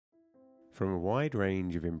From a wide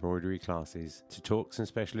range of embroidery classes to talks and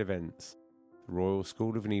special events, the Royal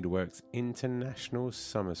School of Needlework's International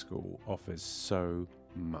Summer School offers so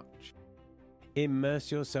much.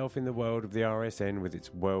 Immerse yourself in the world of the RSN with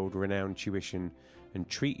its world-renowned tuition and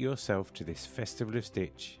treat yourself to this Festival of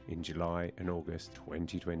Stitch in July and August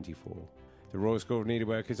 2024. The Royal School of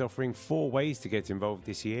Needlework is offering 4 ways to get involved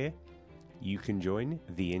this year. You can join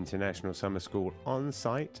the International Summer School on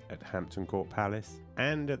site at Hampton Court Palace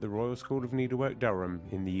and at the Royal School of Needlework Durham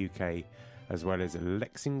in the UK, as well as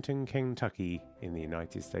Lexington, Kentucky in the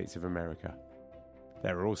United States of America.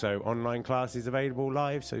 There are also online classes available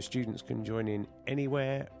live so students can join in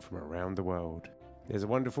anywhere from around the world. There's a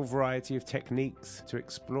wonderful variety of techniques to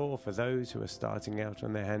explore for those who are starting out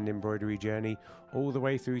on their hand embroidery journey, all the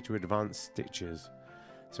way through to advanced stitchers.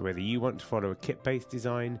 So whether you want to follow a kit-based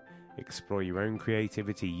design, explore your own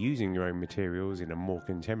creativity using your own materials in a more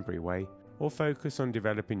contemporary way, or focus on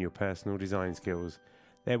developing your personal design skills,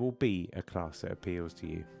 there will be a class that appeals to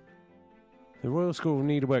you. The Royal School of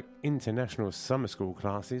Needlework International Summer School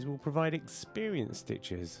classes will provide experienced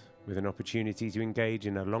stitchers with an opportunity to engage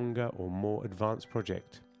in a longer or more advanced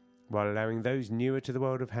project, while allowing those newer to the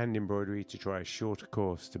world of hand embroidery to try a shorter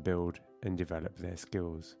course to build and develop their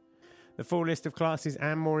skills. The full list of classes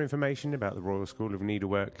and more information about the Royal School of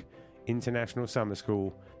Needlework International Summer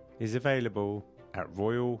School is available at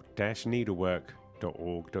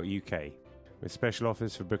royal-needlework.org.uk, with special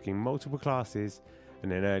offers for booking multiple classes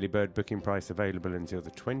and an early bird booking price available until the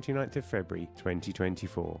 29th of February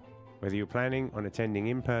 2024. Whether you're planning on attending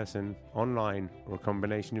in person, online, or a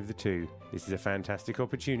combination of the two, this is a fantastic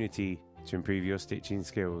opportunity to improve your stitching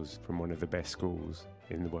skills from one of the best schools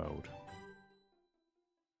in the world.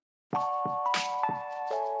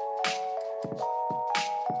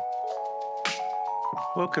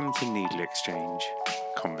 Welcome to Needle Exchange,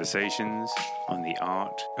 conversations on the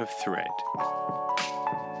art of thread.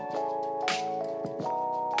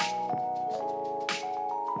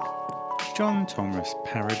 John Thomas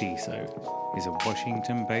Paradiso is a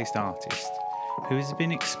Washington-based artist who has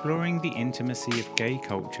been exploring the intimacy of gay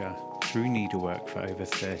culture through needlework for over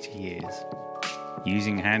 30 years.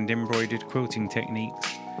 Using hand-embroidered quilting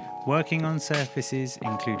techniques, working on surfaces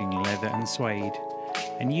including leather and suede,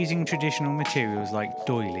 and using traditional materials like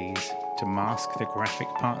doilies to mask the graphic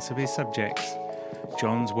parts of his subjects,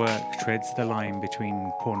 John's work treads the line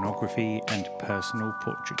between pornography and personal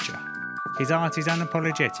portraiture. His art is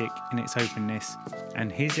unapologetic in its openness, and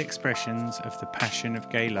his expressions of the passion of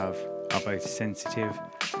gay love are both sensitive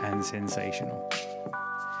and sensational.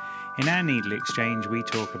 In our Needle Exchange, we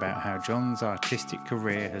talk about how John's artistic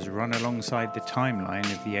career has run alongside the timeline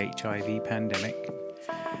of the HIV pandemic,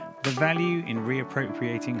 the value in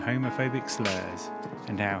reappropriating homophobic slurs,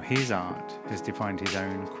 and how his art has defined his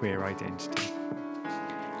own queer identity.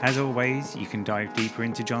 As always, you can dive deeper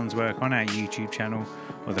into John's work on our YouTube channel,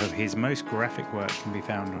 although his most graphic work can be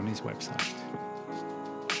found on his website.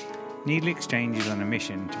 Needle Exchange is on a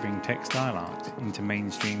mission to bring textile art into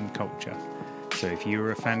mainstream culture, so if you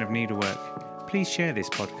are a fan of needlework, please share this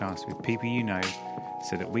podcast with people you know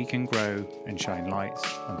so that we can grow and shine lights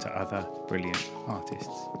onto other brilliant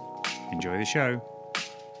artists. Enjoy the show.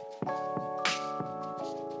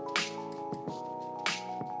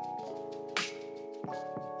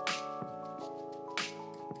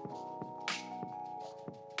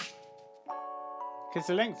 Because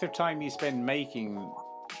the length of time you spend making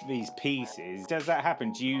these pieces, does that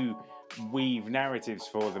happen? Do you weave narratives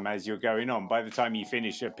for them as you're going on? By the time you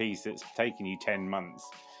finish a piece that's taken you 10 months,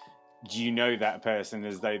 do you know that person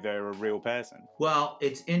as though they're a real person? Well,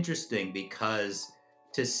 it's interesting because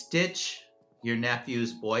to stitch your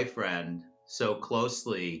nephew's boyfriend so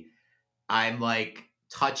closely, I'm like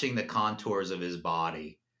touching the contours of his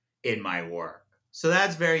body in my work. So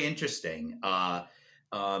that's very interesting.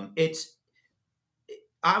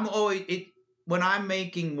 When I'm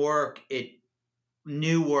making work,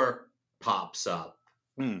 new work pops up.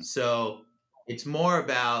 So it's more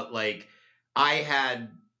about like, I had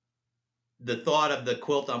the thought of the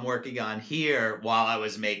quilt I'm working on here while I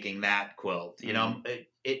was making that quilt, you know,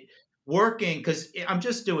 it working because I'm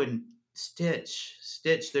just doing stitch.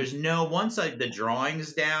 There's no, once the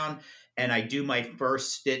drawing's down and I do my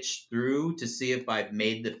first stitch through to see if I've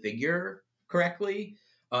made the figure correctly,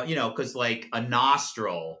 because like a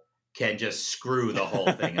nostril can just screw the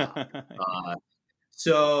whole thing up.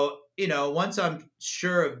 So, once I'm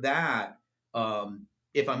sure of that,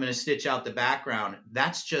 if I'm going to stitch out the background,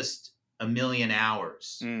 that's just a million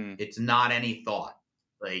hours. It's not any thought.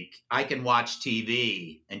 Like I can watch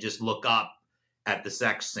TV and just look up at the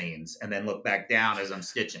sex scenes and then look back down as I'm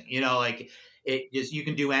stitching, it just, you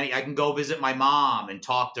can do I can go visit my mom and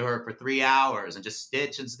talk to her for 3 hours and just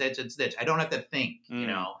stitch and stitch and stitch. I don't have to think,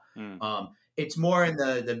 it's more in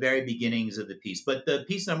the very beginnings of the piece. But the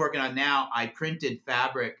piece I'm working on now, I printed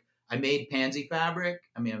fabric. I made pansy fabric.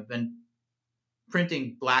 I mean, I've been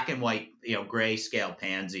printing black and white, grayscale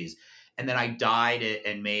pansies. And then I dyed it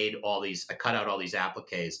and made I cut out all these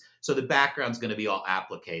appliques. So the background's going to be all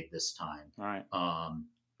applique this time. Right.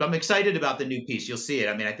 But I'm excited about the new piece. You'll see it.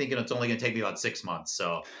 I mean, I think it's only going to take me about 6 months.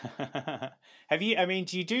 So do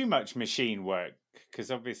you do much machine work?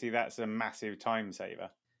 Because obviously that's a massive time saver.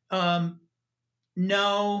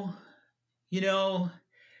 No,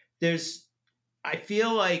 I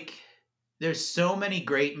feel like there's so many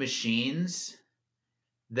great machines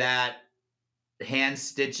that hand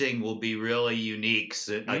stitching will be really unique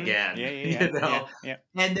again. Yeah.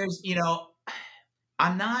 And there's,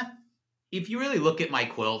 I'm not, if you really look at my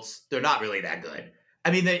quilts, they're not really that good.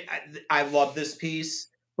 I mean, I love this piece,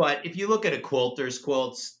 but if you look at a quilter's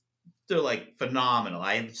quilts, they're like phenomenal.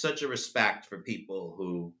 I have such a respect for people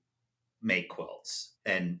who make quilts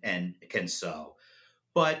and can sew.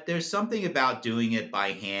 But there's something about doing it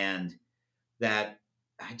by hand that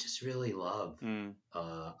I just really love.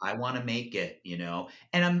 I want to make it,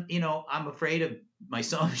 and I'm afraid of my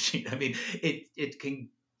sewing machine. I mean, it can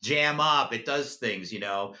jam up. It does things,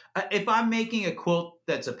 If I'm making a quilt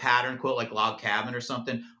that's a pattern quilt, like log cabin or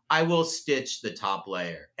something, I will stitch the top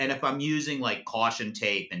layer. And if I'm using like caution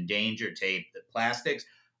tape and danger tape, the plastics,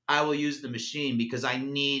 I will use the machine because I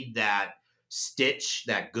need that stitch,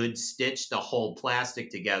 that good stitch, to hold plastic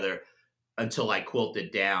together until I quilt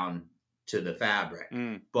it down to the fabric.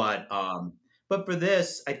 But for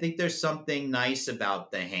this, I think there's something nice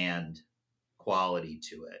about the hand quality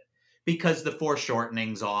to it because the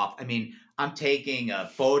foreshortening's off. I mean, I'm taking a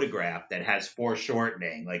photograph that has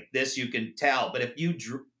foreshortening like this, you can tell, but if you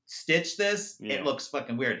stitch this, it looks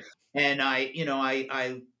fucking weird. And I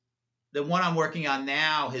the one I'm working on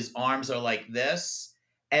now, his arms are like this,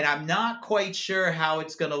 and I'm not quite sure how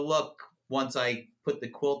it's going to look once I put the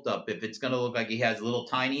quilt up, if it's going to look like he has little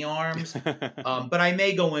tiny arms. But I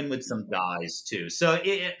may go in with some dyes too. So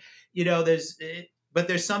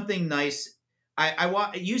there's something nice.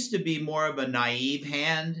 It used to be more of a naive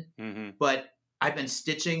hand, but I've been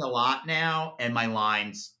stitching a lot now and my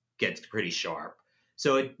lines get pretty sharp.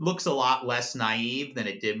 So it looks a lot less naive than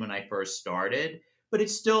it did when I first started, but it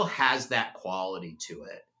still has that quality to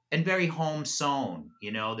it and very home sewn.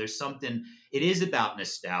 There's something, it is about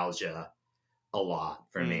nostalgia a lot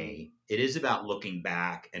for me. It is about looking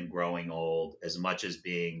back and growing old as much as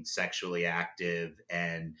being sexually active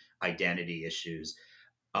and identity issues.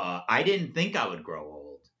 I didn't think I would grow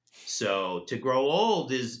old. So to grow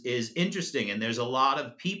old is interesting. And there's a lot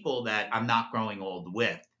of people that I'm not growing old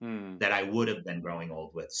with that I would have been growing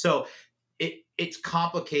old with. So it's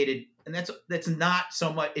complicated. And that's not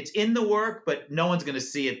so much, it's in the work, but no one's going to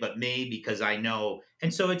see it but me because I know.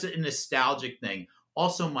 And so it's a nostalgic thing.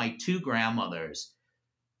 Also, my two grandmothers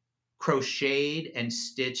crocheted and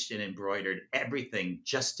stitched and embroidered everything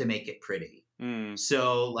just to make it pretty.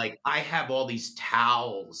 So like I have all these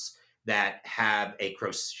towels that have a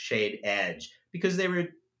crocheted edge because they were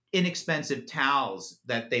inexpensive towels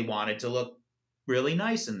that they wanted to look really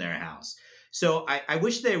nice in their house. So I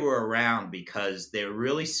wish they were around because they're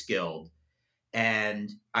really skilled,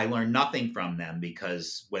 and I learned nothing from them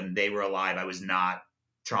because when they were alive, I was not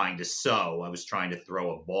trying to sew. I was trying to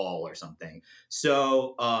throw a ball or something.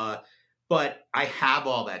 So, but I have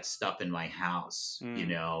all that stuff in my house,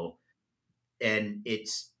 and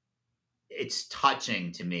it's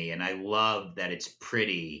touching to me. And I love that it's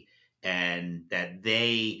pretty and that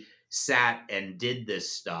they sat and did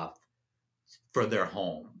this stuff for their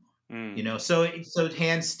home, so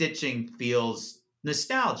hand stitching feels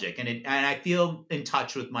nostalgic and I feel in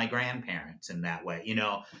touch with my grandparents in that way,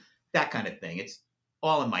 that kind of thing. It's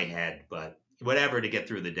all in my head, but whatever to get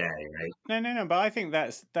through the day, right? No. But I think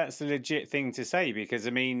that's a legit thing to say because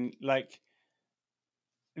I mean, like,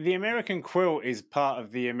 the American quilt is part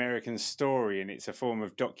of the American story, and it's a form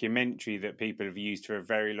of documentary that people have used for a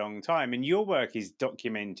very long time. And your work is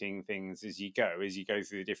documenting things as you go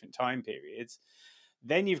through the different time periods.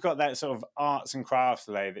 Then you've got that sort of arts and crafts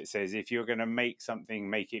layer that says if you're going to make something,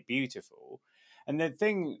 make it beautiful. And the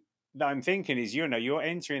thing that I'm thinking is, you're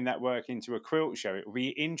entering that work into a quilt show. It will be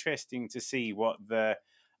interesting to see what the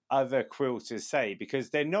other quilters say because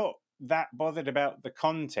they're not that bothered about the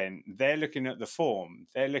content. They're looking at the form.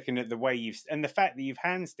 They're looking at the way and the fact that you've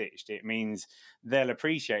hand stitched it means they'll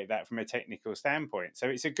appreciate that from a technical standpoint. So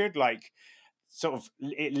it's a good sort of,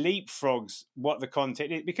 it leapfrogs what the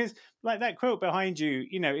content is, because like that quilt behind you,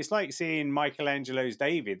 you know, it's like seeing Michelangelo's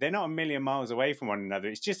David. They're not a million miles away from one another.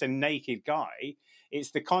 It's just a naked guy.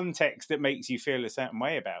 It's the context that makes you feel a certain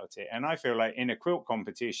way about it. And I feel like in a quilt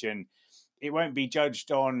competition, it won't be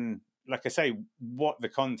judged on, like I say, what the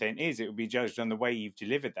content is. It will be judged on the way you've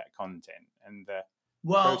delivered that content and the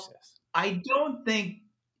process. I don't think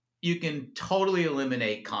you can totally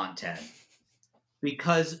eliminate content,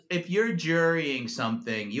 because if you're jurying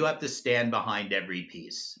something, you have to stand behind every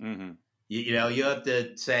piece. Mm-hmm. You know, you have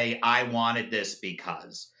to say, I wanted this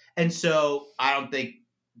because. And so I don't think,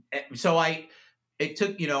 so it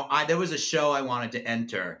took, you know, there was a show I wanted to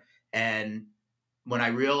enter. And when I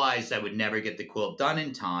realized I would never get the quilt done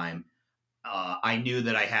in time, I knew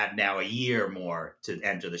that I had now a year more to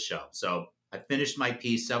enter the show. So I finished my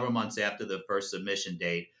piece several months after the first submission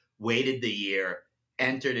date, waited the year,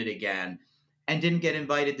 entered it again, and didn't get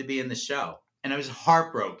invited to be in the show. And I was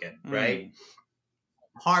heartbroken, right?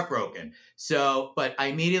 Heartbroken. So, but I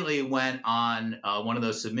immediately went on one of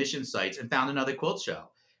those submission sites and found another quilt show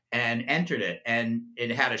and entered it. And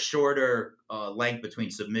it had a shorter length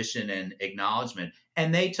between submission and acknowledgement,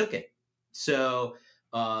 and they took it. So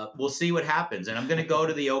we'll see what happens. And I'm going to go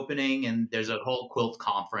to the opening, and there's a whole quilt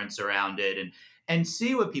conference around it, and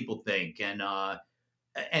see what people think.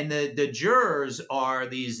 And the jurors are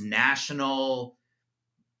these national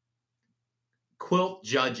quilt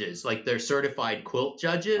judges, like they're certified quilt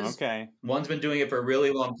judges. Okay. One's been doing it for a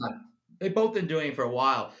really long time. They've both been doing it for a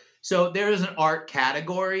while. So there is an art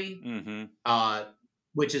category,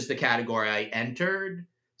 which is the category I entered.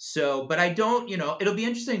 So, but I don't, you know, it'll be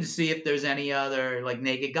interesting to see if there's any other like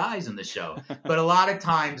naked guys in the show. But a lot of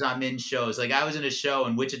times I'm in shows, like I was in a show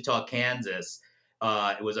in Wichita, Kansas.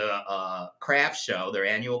 It was a craft show, their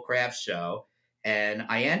annual craft show. And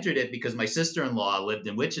I entered it because my sister-in-law lived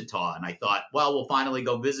in Wichita. And I thought, well, we'll finally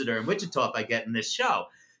go visit her in Wichita if I get in this show.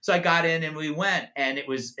 So I got in and we went, and it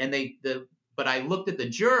was, and but I looked at the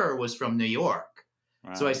juror was from New York.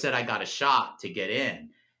 Wow. So I said, I got a shot to get in.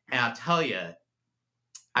 And I'll tell you,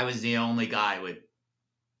 I was the only guy with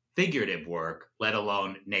figurative work, let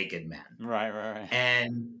alone naked men. Right.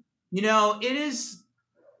 And, you know, it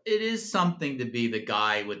is something to be the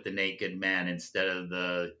guy with the naked man instead of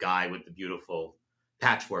the guy with the beautiful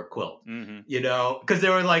patchwork quilt, you know, because they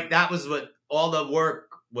were like, that was what all the work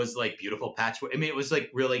was, like beautiful patchwork. I mean, it was like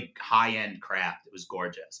really high end craft. It was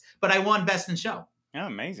gorgeous, but I won best in show. Oh,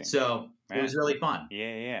 amazing. So it was really fun.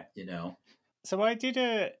 Yeah. You know, so I did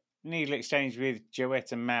a needle exchange with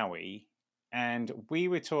Joetta Maui, and we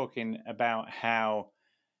were talking about how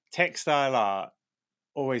textile art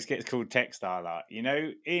always gets called textile art, you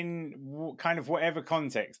know, in kind of whatever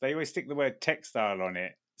context. They always stick the word textile on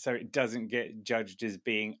it so it doesn't get judged as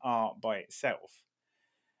being art by itself.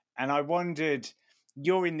 And I wondered,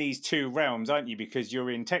 you're in these two realms, aren't you? Because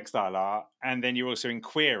you're in textile art and then you're also in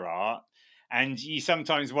queer art. And you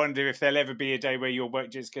sometimes wonder if there'll ever be a day where your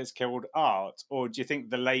work just gets called art, or do you think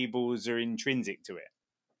the labels are intrinsic to it?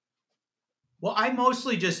 Well, I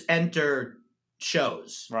mostly just enter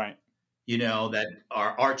shows. Right. You know, that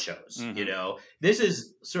are art shows. You know, this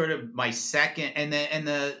is sort of my second, and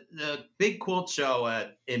the big quilt show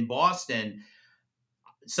in Boston.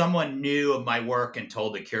 Someone knew of my work and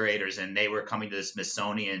told the curators, and they were coming to the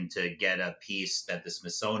Smithsonian to get a piece that the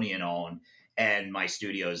Smithsonian owned, and my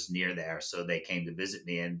studio's near there, so they came to visit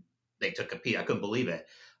me and they took a piece. I couldn't believe it,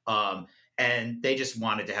 and they just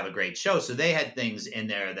wanted to have a great show, so they had things in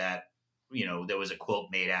there that, you know, there was a quilt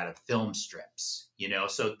made out of film strips, you know,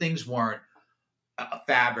 so things weren't a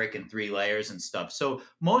fabric and 3 layers and stuff. So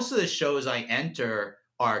most of the shows I enter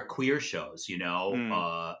are queer shows, you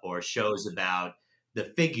know, or shows about the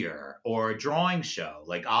figure, or a drawing show.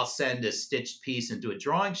 Like I'll send a stitched piece into a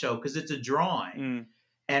drawing show because it's a drawing.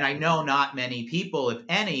 And I know not many people, if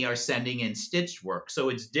any, are sending in stitched work. So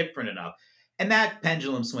it's different enough. And that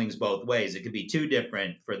pendulum swings both ways. It could be too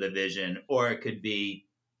different for the vision, or it could be,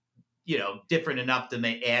 you know, different enough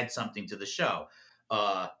to add something to the show,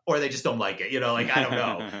 or they just don't like it, you know, like, I don't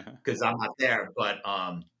know, because I'm not there. But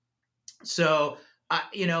so,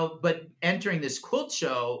 you know, but entering this quilt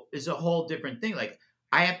show is a whole different thing. Like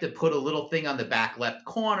I have to put a little thing on the back left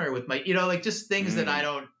corner with my, you know, like just things that I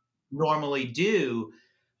don't normally do.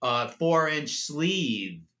 4-inch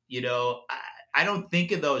sleeve, you know, I don't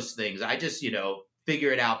think of those things. I just, you know,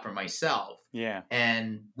 figure it out for myself. Yeah.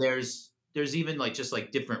 And there's even like just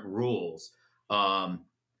like different rules. But,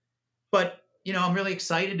 you know, I'm really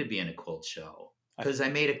excited to be in a quilt show because I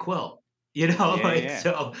made a quilt, you know,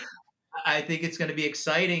 so I think it's going to be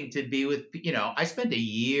exciting to be with, you know, I spent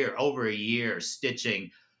over a year stitching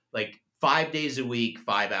like 5 days a week,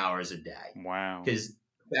 5 hours a day. Wow. Because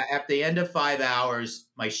at the end of 5 hours,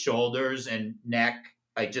 my shoulders and neck,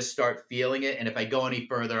 I just start feeling it. And if I go any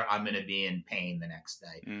further, I'm going to be in pain the next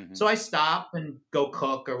day. Mm-hmm. So I stop and go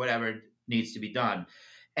cook or whatever needs to be done.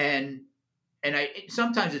 And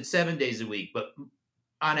sometimes it's 7 days a week, but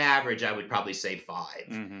on average, I would probably say 5.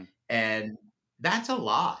 Mm-hmm. And that's a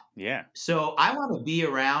lot. Yeah. So I want to be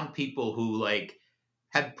around people who like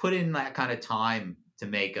have put in that kind of time to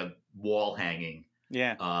make a wall hanging.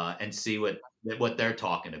 Yeah. And see what they're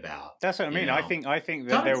talking about. That's what I mean. You know? I think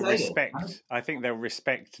that they'll respect. I think they'll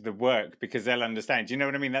respect the work because they'll understand. Do you know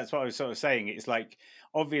what I mean? That's what I was sort of saying. It's like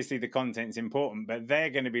obviously the content's important, but they're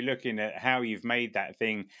going to be looking at how you've made that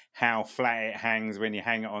thing, how flat it hangs when you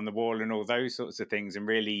hang it on the wall, and all those sorts of things, and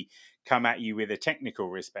really come at you with a technical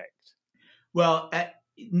respect. Well,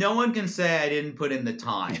 no one can say I didn't put in the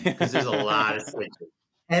time because there's a lot of switches,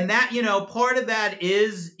 and that part of that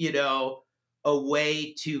is a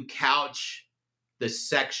way to couch the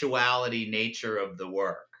sexuality nature of the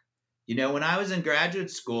work. When I was in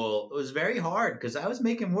graduate school, it was very hard because I was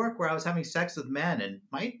making work where I was having sex with men and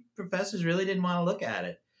my professors really didn't want to look at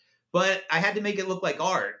it. But I had to make it look like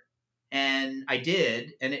art. And I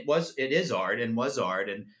did. And it is art and was art.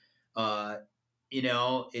 And,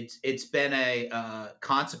 it's been a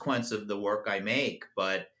consequence of the work I make.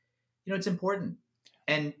 But, it's important.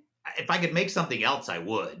 And if I could make something else, I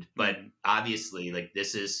would. But obviously, like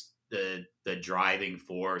this is the driving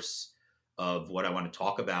force of what I want to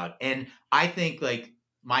talk about. And I think like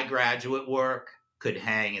my graduate work could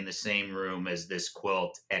hang in the same room as this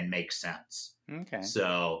quilt and make sense. Okay.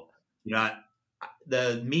 So,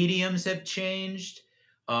 the mediums have changed.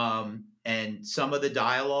 And some of the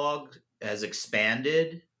dialogue has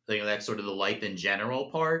expanded. That's sort of the life in general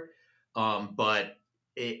part. But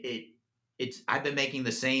it's I've been making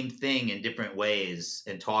the same thing in different ways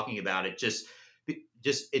and talking about it.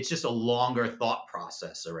 It's just a longer thought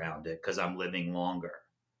process around it because I'm living longer.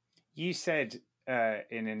 You said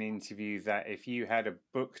in an interview that if you had a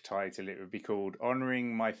book title, it would be called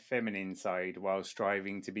 "Honoring My Feminine Side While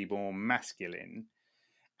Striving to Be More Masculine."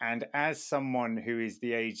 And as someone who is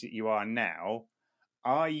the age that you are now,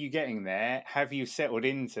 are you getting there? Have you settled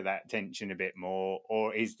into that tension a bit more,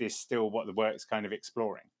 or is this still what the work's kind of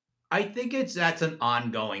exploring? I think that's an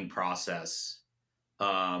ongoing process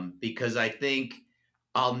because I think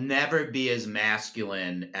I'll never be as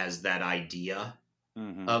masculine as that idea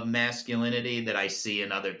of masculinity that I see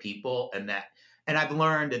in other people. And I've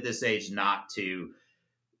learned at this age not to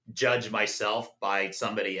judge myself by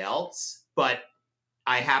somebody else, but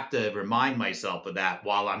I have to remind myself of that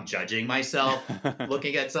while I'm judging myself,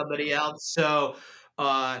 looking at somebody else. So,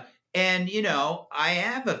 I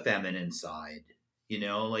have a feminine side,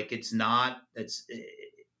 like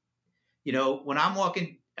when I'm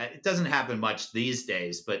walking, it doesn't happen much these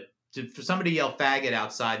days, but for somebody to yell faggot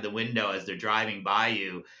outside the window as they're driving by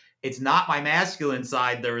you, it's not my masculine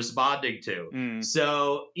side they're responding to.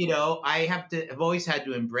 So, I've always had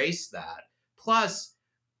to embrace that. Plus,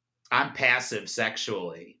 I'm passive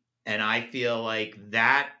sexually, and I feel like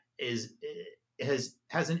that has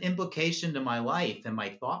an implication to my life and my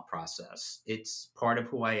thought process. It's part of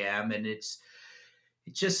who I am, and it's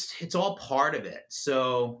all part of it.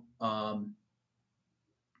 So, I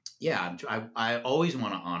always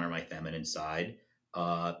want to honor my feminine side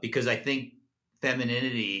because I think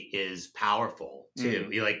femininity is powerful too.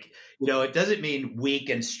 It doesn't mean weak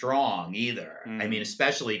and strong either. I mean,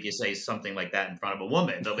 especially if you say something like that in front of a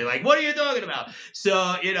woman, they'll be like, "What are you talking about?" So,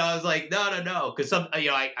 I was like, no. Cause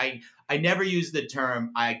I never use the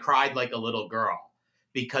term, I cried like a little girl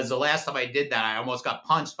because the last time I did that, I almost got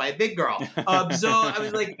punched by a big girl. So I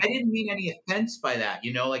was like, I didn't mean any offense by that,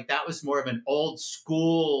 like that was more of an old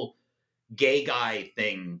school gay guy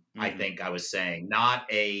thing. I think I was saying,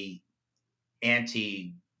 not a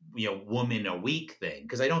anti, woman or weak thing.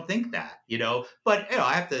 Cause I don't think that, but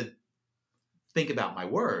I have to think about my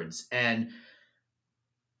words and,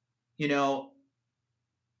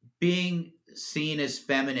 being seen as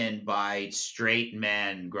feminine by straight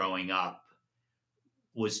men growing up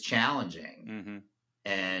was challenging.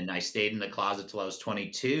 And I stayed in the closet till I was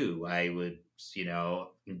 22. I would,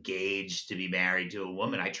 engage to be married to a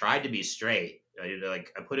woman. I tried to be straight. I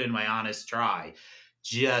put in my honest try.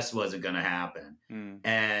 Just wasn't going to happen.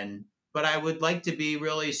 But I would like to be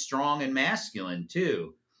really strong and masculine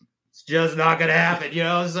too. It's just not going to happen,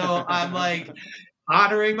 So I'm like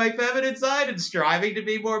honoring my feminine side and striving to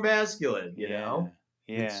be more masculine, Yeah.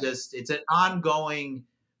 It's an ongoing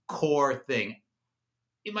core thing.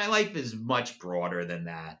 My life is much broader than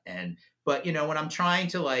that. But when I'm trying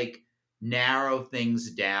to narrow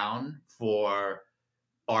things down for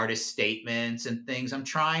artist statements and things. I'm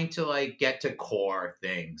trying to like get to core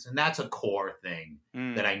things. And that's a core thing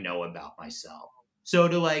that I know about myself. So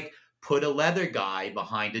to like put a leather guy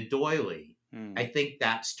behind a doily, I think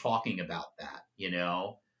that's talking about that, you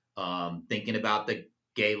know, thinking about the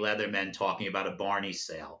gay leathermen talking about a Barney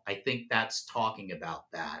sale. I think that's talking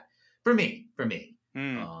about that for me.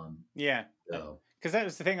 Yeah. So. Because that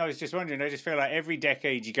was the thing I was just wondering. I just feel like every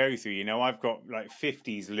decade you go through, you know, I've got like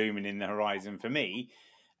 50s looming in the horizon for me.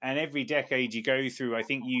 And every decade you go through, I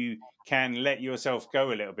think you can let yourself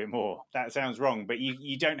go a little bit more. That sounds wrong, but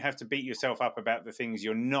you don't have to beat yourself up about the things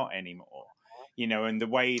you're not anymore, you know, and the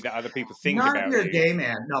way that other people think not about if you're you. a gay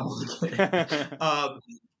man. No,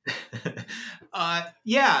 I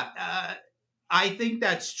think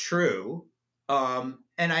that's true. And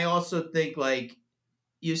I also think like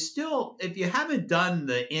you still, if you haven't done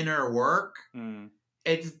the inner work,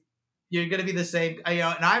 you're going to be the same. You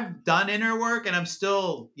know, and I've done inner work and I'm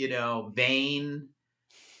still, you know, vain.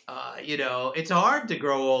 You know, it's hard to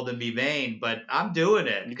grow old and be vain, but I'm doing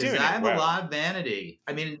it because I have a lot of vanity.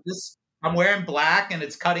 I mean, I'm wearing black and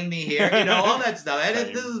it's cutting me here, you know, all that stuff.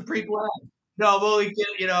 And this is pre-planned. No, well,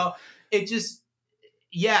 you know, it just,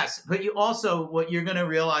 yes. But you also, what you're going to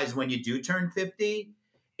realize when you do turn 50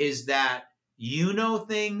 is that you know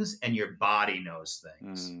things and your body knows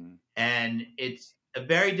things. And it's a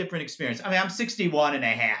very different experience. I mean, I'm 61 and a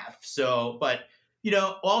half. So, but, you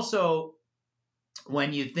know, also,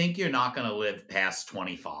 when you think you're not going to live past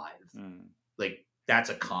 25, like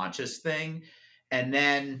that's a conscious thing. And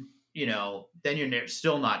then, you know, then you're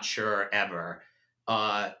still not sure ever.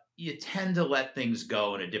 You tend to let things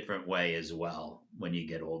go in a different way as well when you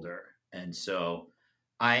get older. And so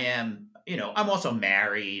I am, you know, I'm also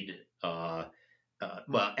married. Well,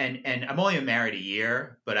 and I'm only married a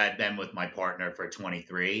year, but I've been with my partner for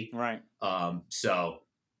 23. Right. So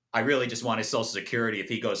I really just want his Social Security if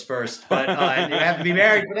he goes first, but you have to be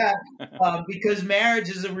married for that because marriage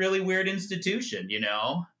is a really weird institution. You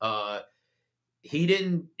know, he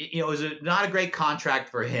didn't. You know, it was not a great contract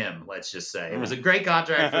for him. Let's just say it was a great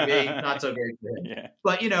contract for me, not so great for him. Yeah.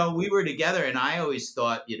 But you know, we were together, and I always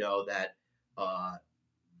thought, you know, that a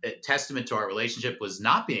testament to our relationship was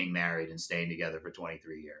not being married and staying together for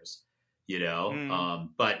 23 years. You know,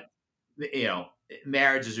 but you know,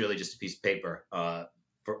 marriage is really just a piece of paper.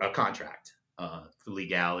 For a contract, for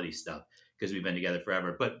legality stuff, because we've been together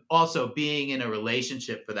forever. But also being in a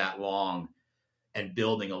relationship for that long and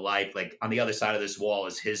building a life, like on the other side of this wall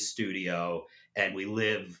is his studio, and we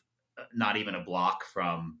live not even a block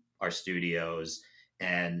from our studios,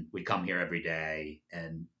 and we come here every day,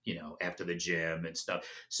 and you know, after the gym and stuff.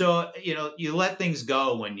 So you know, you let things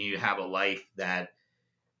go when you have a life that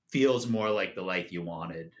feels more like the life you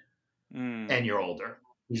wanted, and you're older.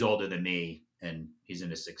 He's older than me, and he's in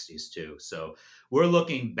his 60s too. So we're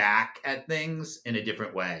looking back at things in a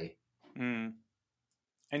different way. And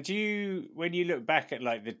do you, when you look back at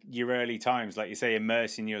like your early times, like you say,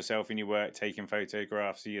 immersing yourself in your work, taking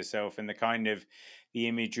photographs of yourself and the kind of the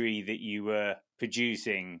imagery that you were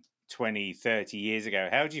producing 20, 30 years ago,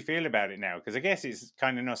 how do you feel about it now? Because I guess it's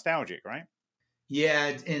kind of nostalgic, right?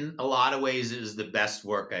 Yeah, in a lot of ways, it was the best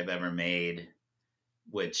work I've ever made,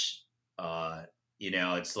 which, you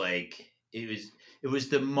know, it's like, it was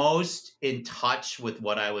the most in touch with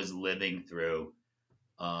what I was living through.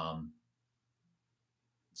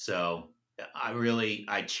 So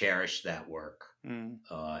I cherish that work and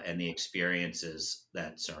the experiences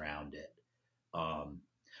that surround it.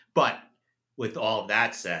 But with all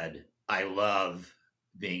that said, I love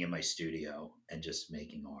being in my studio and just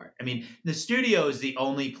making art. I mean, the studio is the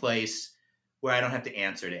only place where I don't have to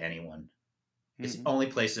answer to anyone. It's the only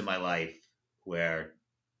place in my life where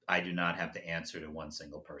I do not have to answer to one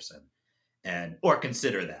single person or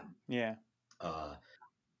consider them. Yeah.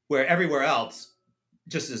 Where everywhere else,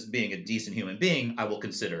 just as being a decent human being, I will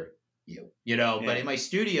consider you, you know, but in my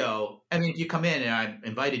studio, I mean, if you come in and I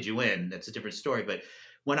invited you in, that's a different story. But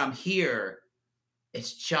when I'm here,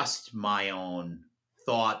 it's just my own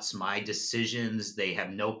thoughts, my decisions. They have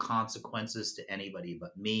no consequences to anybody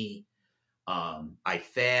but me. I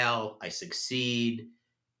fail, I succeed.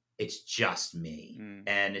 It's just me.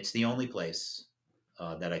 And it's the only place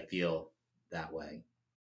that I feel that way.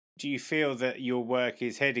 Do you feel that your work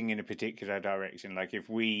is heading in a particular direction? Like if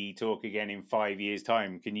we talk again in 5 years'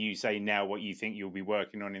 time, can you say now what you think you'll be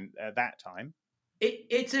working on at that time?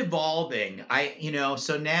 It's evolving.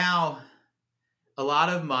 So now a lot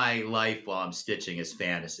of my life while I'm stitching is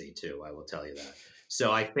fantasy too. I will tell you that.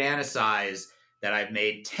 So I fantasize that I've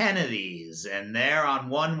made 10 of these and they're on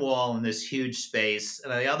one wall in this huge space.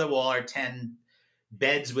 And on the other wall are 10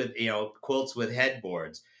 beds with, quilts with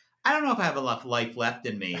headboards. I don't know if I have enough life left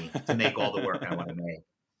in me to make all the work I want to make.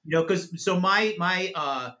 Because so my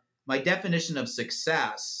definition of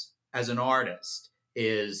success as an artist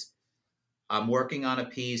is I'm working on a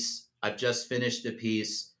piece, I've just finished a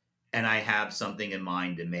piece, and I have something in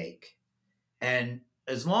mind to make. And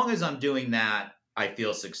as long as I'm doing that, I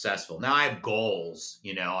feel successful. Now I have goals,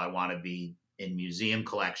 I want to be in museum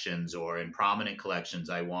collections or in prominent collections.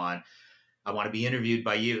 I want to be interviewed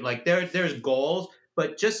by you. Like there's goals,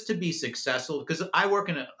 but just to be successful, because I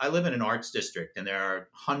live in an arts district, and there are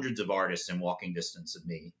hundreds of artists in walking distance of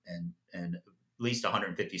me, and at least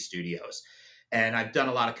 150 studios. And I've done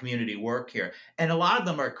a lot of community work here, and a lot of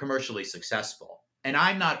them are commercially successful. And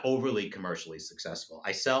I'm not overly commercially successful.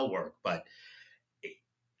 I sell work, but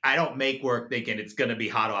I don't make work thinking it's going to be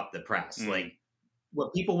hot off the press. Like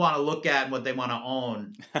what people want to look at and what they want to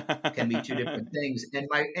own can be two different things. And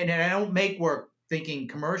I don't make work thinking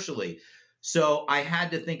commercially. So I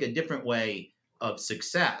had to think a different way of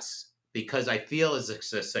success, because I feel as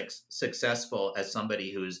successful as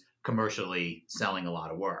somebody who's commercially selling a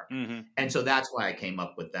lot of work. Mm-hmm. And so that's why I came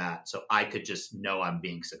up with that. So I could just know I'm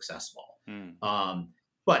being successful.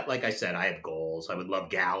 But like I said, I have goals. I would love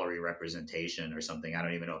gallery representation or something. I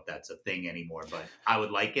don't even know if that's a thing anymore, but I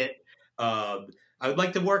would like it. I would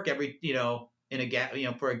like to work every,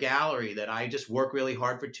 for a gallery that I just work really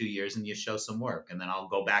hard for 2 years and you show some work, and then I'll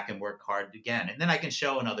go back and work hard again. And then I can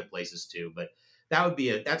show in other places too, but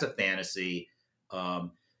that's a fantasy.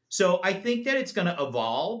 So I think that it's going to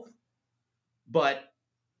evolve, but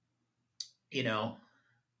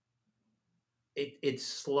it's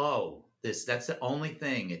slow. That's the only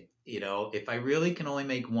thing. If I really can only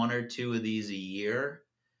make one or two of these a year,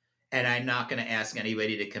 and I'm not going to ask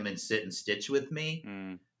anybody to come and sit and stitch with me.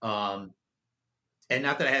 And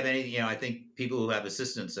not that I have any, I think people who have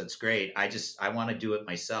assistants, that's great. I want to do it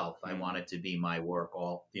myself. I want it to be my work,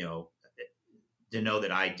 all, to know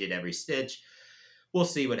that I did every stitch. We'll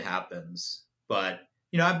see what happens. But,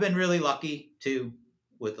 I've been really lucky too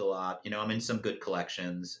with a lot. I'm in some good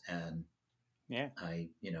collections, and I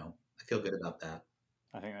feel good about that.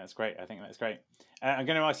 I think that's great. I'm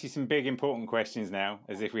going to ask you some big, important questions now,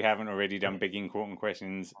 as if we haven't already done big, important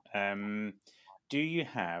questions. Do you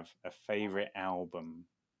have a favorite album?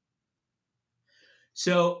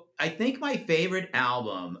 So I think my favorite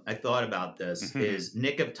album, I thought about this, is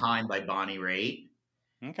Nick of Time by Bonnie Raitt.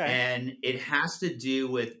 Okay. And it has to do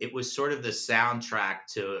with, it was sort of the soundtrack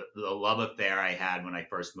to the love affair I had when I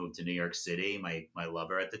first moved to New York City, my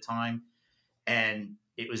lover at the time. And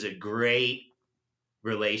it was a great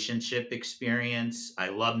relationship experience. I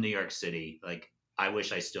love New York City. Like, I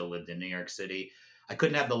wish I still lived in New York City. I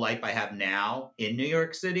couldn't have the life I have now in New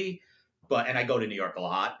York City, and I go to New York a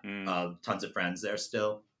lot, tons of friends there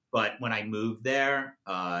still. But when I moved there,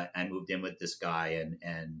 I moved in with this guy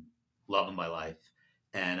and love of my life.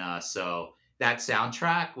 And so that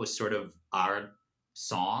soundtrack was sort of our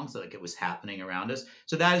songs, like it was happening around us.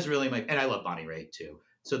 So that is really and I love Bonnie Raitt too.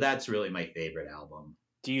 So that's really my favorite album.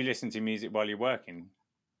 Do you listen to music while you're working?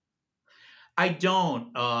 I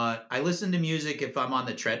don't. I listen to music if I'm on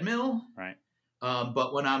the treadmill. Right.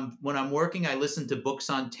 But when I'm working, I listen to books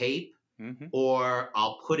on tape, or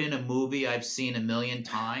I'll put in a movie I've seen a million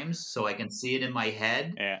times so I can see it in my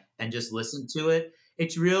head and just listen to it.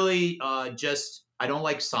 It's really just, I don't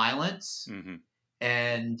like silence.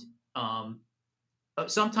 And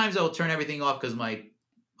sometimes I'll turn everything off because my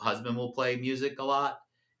husband will play music a lot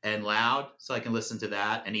and loud, so I can listen to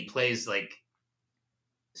that. And he plays like,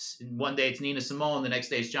 one day it's Nina Simone, the next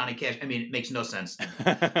day it's Johnny Cash. I mean, it makes no sense to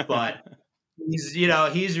me. But he's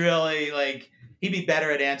really like, he'd be better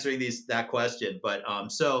at answering that question. But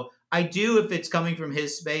so I do if it's coming from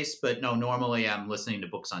his space, but no, normally I'm listening to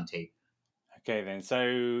books on tape. Okay, then. So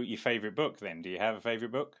your favorite book then? Do you have a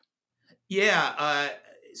favorite book? Yeah.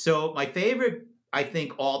 So my favorite, I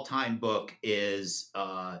think, all-time book is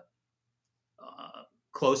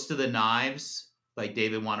Close to the Knives by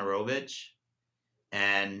David Wojnarowicz.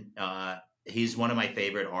 And he's one of my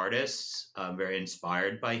favorite artists. I'm very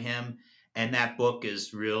inspired by him. And that book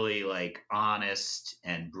is really like honest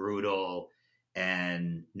and brutal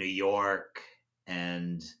and New York.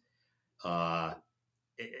 And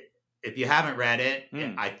if you haven't read it,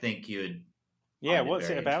 I think you'd. Yeah, what's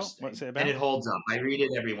it about? And it holds up. I read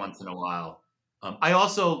it every once in a while. I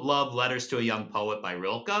also love Letters to a Young Poet by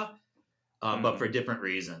Rilke, but for different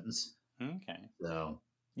reasons. Okay. So.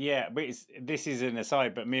 Yeah, but this is an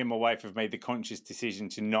aside, but me and my wife have made the conscious decision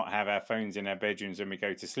to not have our phones in our bedrooms when we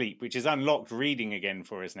go to sleep, which has unlocked reading again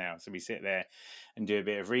for us now. So we sit there and do a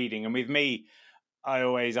bit of reading. And with me, I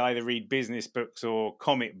always either read business books or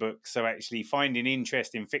comic books. So actually finding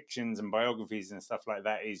interest in fictions and biographies and stuff like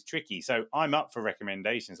that is tricky. So I'm up for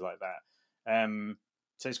recommendations like that.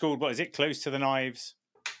 So it's called, what is it? Close to the Knives?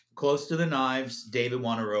 Close to the Knives, David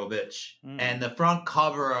Wojnarowicz. And the front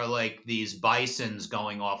cover are like these bisons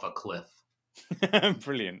going off a cliff.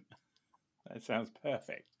 Brilliant. That sounds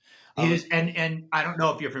perfect. And I don't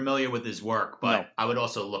know if you're familiar with his work, but I would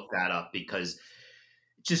also look that up because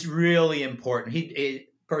it's just really important. A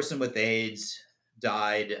person with AIDS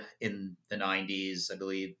died in the 90s, I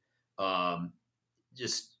believe.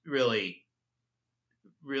 Just really,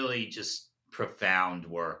 really just profound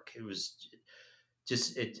work. It was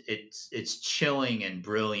just it's chilling and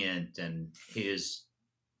brilliant, and he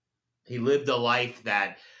lived a life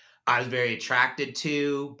that I was very attracted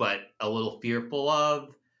to, but a little fearful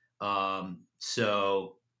of.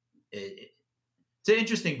 So it's an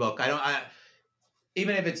interesting book.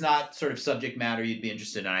 Even if it's not sort of subject matter you'd be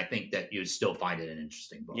interested in, I think that you'd still find it an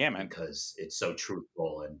interesting book. Yeah, man. Because it's so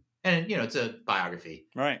truthful and it's a biography.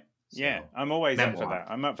 Right. So, yeah, I'm always up for that.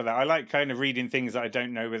 I'm up for that. I like kind of reading things that I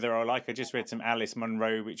don't know whether I like. I just read some Alice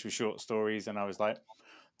Munro, which was short stories, and I was like,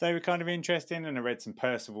 they were kind of interesting. And I read some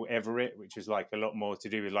Percival Everett, which was like a lot more to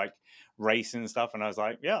do with like race and stuff. And I was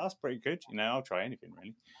like, yeah, that's pretty good. I'll try anything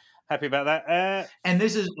really. Happy about that. And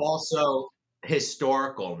this is also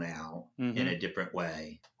historical now in a different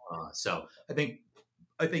way. So I think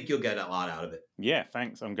you'll get a lot out of it. Yeah,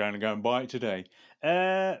 thanks. I'm going to go and buy it today.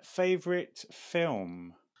 Favorite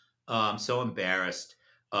film? I'm so embarrassed.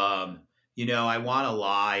 I want to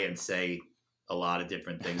lie and say a lot of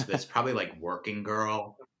different things, but it's probably like Working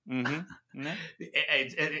Girl. Mm-hmm.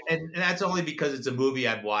 And that's only because it's a movie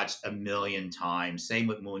I've watched a million times. Same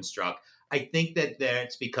with Moonstruck. I think that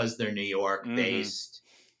it's because they're New York based,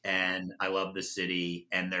 and I love the city,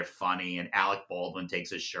 and they're funny, and Alec Baldwin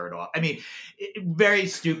takes his shirt off. I mean, very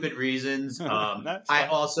stupid reasons. I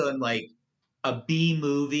also am like, a B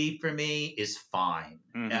movie for me is fine.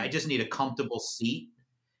 I just need a comfortable seat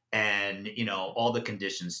and, all the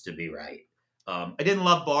conditions to be right. I didn't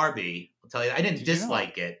love Barbie. I'll tell you, I didn't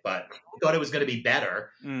dislike it, but I thought it was going to be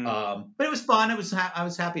better. But it was fun. I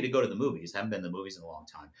was happy to go to the movies. I haven't been to the movies in a long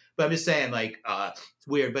time. But I'm just saying, like, it's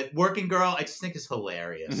weird. But Working Girl, I just think is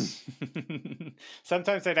hilarious.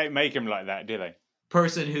 Sometimes they don't make them like that, do they?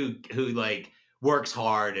 Person who like works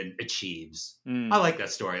hard and achieves. I like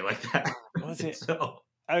that story like that. Was it?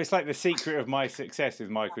 It's like The Secret of My Success with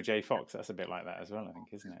Michael J. Fox. That's a bit like that as well, I think,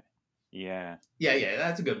 isn't it? Yeah. Yeah,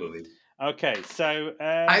 that's a good movie. Okay, so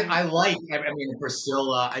I like.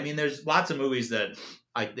 Priscilla. There's lots of movies that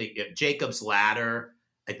I think Jacob's Ladder.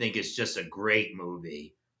 I think is just a great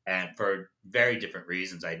movie, and for very different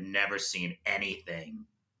reasons. I'd never seen anything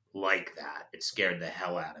like that. It scared the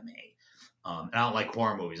hell out of me. And I don't like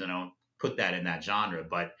horror movies. I don't put that in that genre,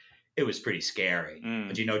 but it was pretty scary.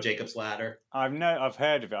 Do you know Jacob's Ladder? I've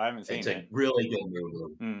heard of it. I haven't seen it. It's a really good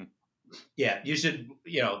movie. Yeah, you should,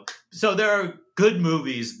 so there are good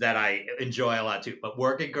movies that I enjoy a lot too, but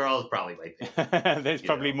Working Girl is probably my favorite. There's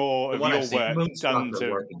probably more of your work done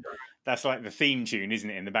to Working Girl. That's like the theme tune, isn't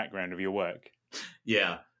it, in the background of your work?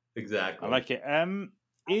 Yeah, exactly. I like it.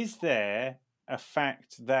 Is there a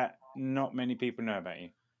fact that not many people know about you?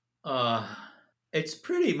 It's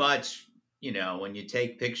pretty much, when you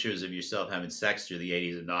take pictures of yourself having sex through the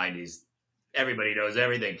 80s and 90s, everybody knows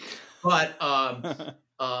everything. But,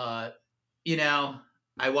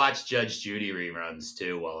 I watch Judge Judy reruns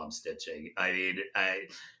too while I'm stitching.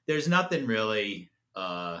 There's nothing really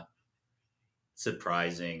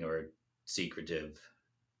surprising or secretive.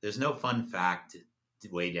 There's no fun fact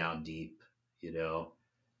way down deep,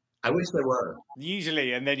 I wish there were.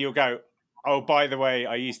 Usually, and then you'll go, oh, by the way,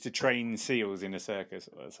 I used to train seals in a circus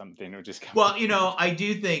or something, or just. Well, I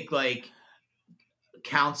do think like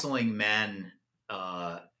counseling men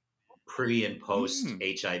pre and post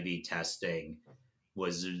HIV testing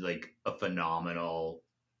was like a phenomenal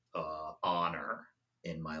honor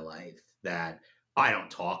in my life that I don't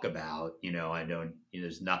talk about. I don't.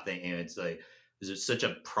 There's nothing, and it's like there's such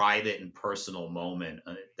a private and personal moment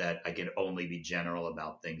that I can only be general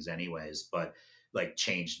about things, anyways. But like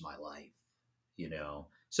changed my life.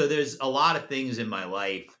 So there's a lot of things in my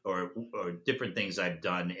life or different things I've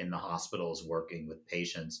done in the hospitals working with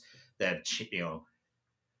patients that,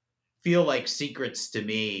 feel like secrets to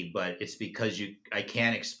me, but it's because I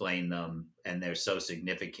can't explain them and they're so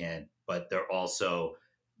significant, but they're also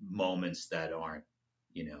moments that aren't,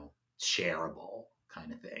 shareable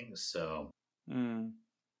kind of things. So. Do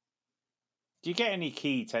you get any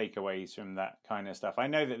key takeaways from that kind of stuff? I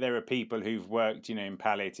know that there are people who've worked, in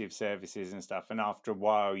palliative services and stuff, and after a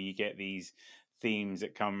while you get these themes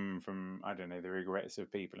that come from, I don't know, the regrets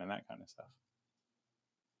of people and that kind of stuff.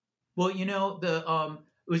 Well, it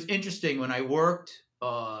was interesting when I worked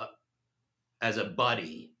as a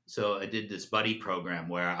buddy. So I did this buddy program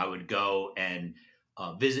where I would go and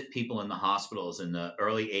visit people in the hospitals in the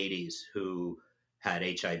early 80s who had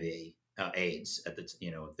HIV, AIDS at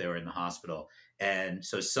if they were in the hospital. And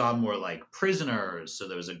so some were like prisoners. So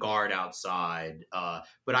there was a guard outside.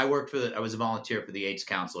 But I was a volunteer for the AIDS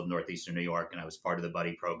Council of Northeastern New York, and I was part of the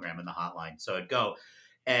buddy program in the hotline. So I'd go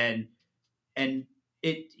and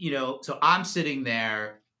it, so I'm sitting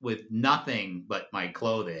there with nothing but my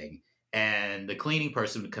clothing, and the cleaning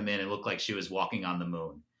person would come in and look like she was walking on the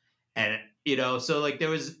moon. And, so like there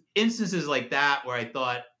was instances like that where I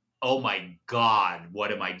thought, oh my God,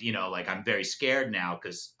 what am I, like I'm very scared now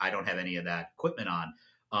because I don't have any of that equipment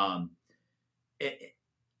on.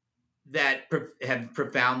 That have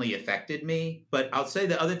profoundly affected me. But I'll say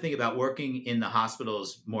the other thing about working in the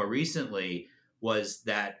hospitals more recently was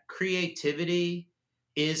that creativity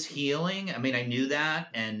is healing. I mean, I knew that,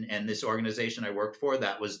 and this organization I worked for,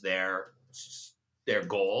 that was their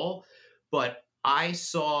goal. But I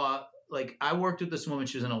saw, like, I worked with this woman.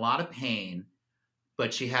 She was in a lot of pain,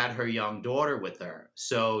 but she had her young daughter with her,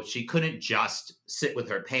 so she couldn't just sit with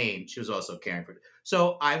her pain. She was also caring for it.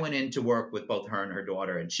 So I went in to work with both her and her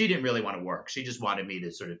daughter, and she didn't really want to work. She just wanted me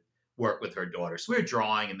to sort of work with her daughter. So we were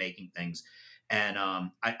drawing and making things. And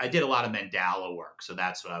I did a lot of mandala work. So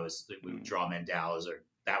that's what we would draw mandalas, or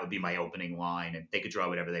that would be my opening line, and they could draw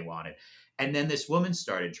whatever they wanted. And then this woman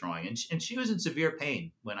started drawing, and she was in severe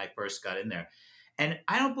pain when I first got in there. And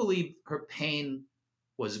I don't believe her pain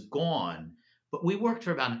was gone, but we worked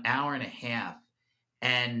for about an hour and a half,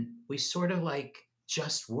 and we sort of like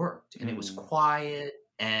just worked, and it was quiet.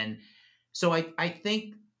 And so I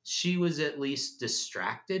think she was at least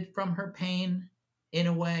distracted from her pain in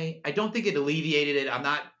a way. I don't think it alleviated it.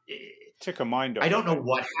 Took her mind off. I don't know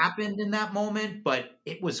what happened in that moment, but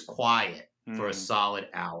it was quiet for a solid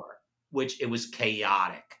hour, which it was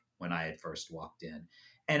chaotic when I had first walked in.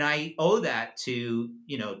 And I owe that to,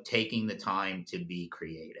 taking the time to be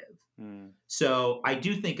creative. So I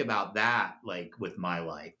do think about that, like with my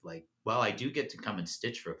life, like, well, I do get to come and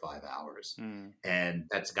stitch for 5 hours, and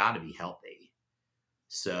that's got to be healthy.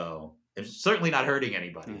 So it's certainly not hurting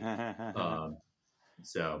anybody.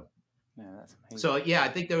 So yeah, I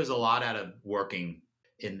think there was a lot out of working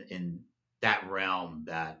in that realm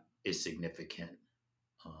that is significant.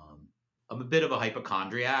 I'm a bit of a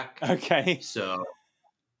hypochondriac. Okay. So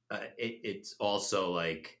it's also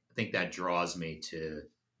like, I think that draws me to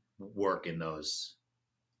work in those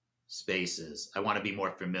spaces. I want to be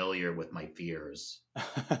more familiar with my fears.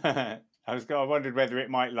 I wondered whether it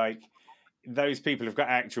might, like, those people have got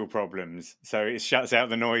actual problems, so it shuts out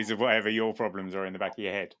the noise of whatever your problems are in the back of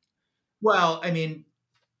your head. Well, I mean,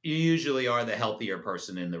 you usually are the healthier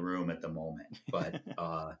person in the room at the moment, but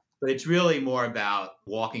it's really more about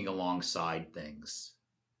walking alongside things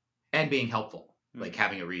and being helpful, like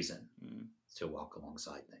having a reason to walk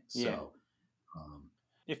alongside things. Yeah. So,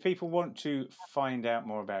 if people want to find out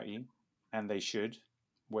more about you, and they should,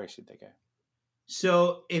 where should they go?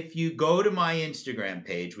 So if you go to my Instagram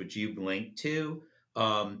page, which you've linked to,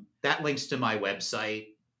 that links to my website.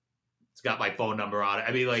 It's got my phone number on it.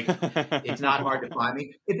 I mean, like, it's not hard to find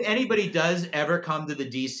me. If anybody does ever come to the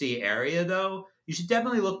DC area, though, you should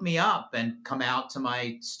definitely look me up and come out to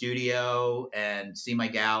my studio and see my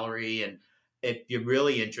gallery. And if you're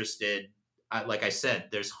really interested, like I said,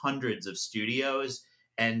 there's hundreds of studios,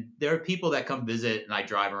 and there are people that come visit, and I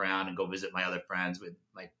drive around and go visit my other friends.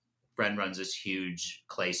 My friend runs this huge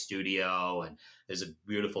clay studio, and there's a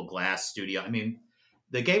beautiful glass studio. I mean,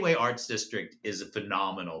 the Gateway Arts District is a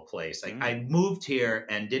phenomenal place. I moved here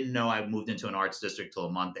and didn't know I moved into an arts district till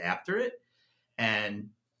a month after it. And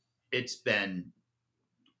it's been,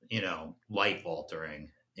 life altering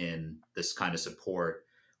in this kind of support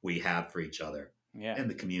we have for each other and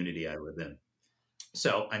the community I live in.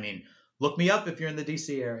 So, I mean, look me up if you're in the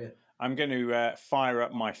DC area. I'm going to fire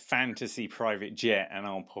up my fantasy private jet, and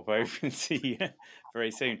I'll pop over and see you very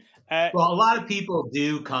soon. Well, a lot of people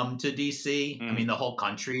do come to DC. I mean, the whole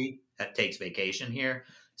country takes vacation here.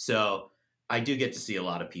 So I do get to see a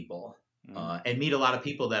lot of people and meet a lot of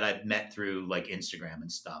people that I've met through like Instagram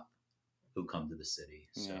and stuff who come to the city.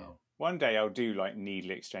 So one day I'll do like needle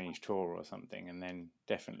exchange tour or something, and then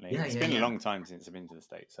definitely. It's been a long time since I've been to the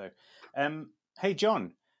States. So, hey,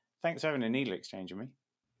 John, thanks for having a needle exchange with me.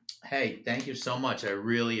 Hey, thank you so much. I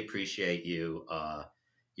really appreciate you,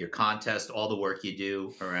 your contest, all the work you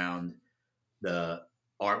do around the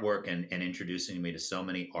artwork and introducing me to so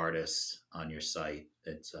many artists on your site.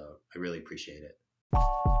 I really appreciate it.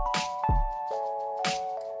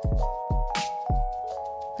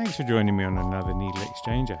 Thanks for joining me on another Needle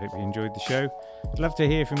Exchange. I hope you enjoyed the show. I'd love to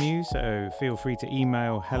hear from you, so feel free to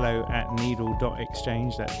email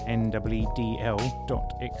hello@needle.exchange, that's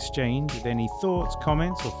NEEDL.exchange, with any thoughts,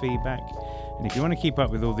 comments or feedback. And if you want to keep up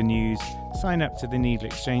with all the news, sign up to the Needle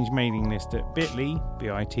Exchange mailing list at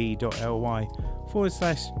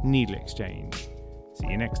bit.ly/Needle Exchange. See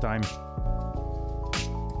you next time.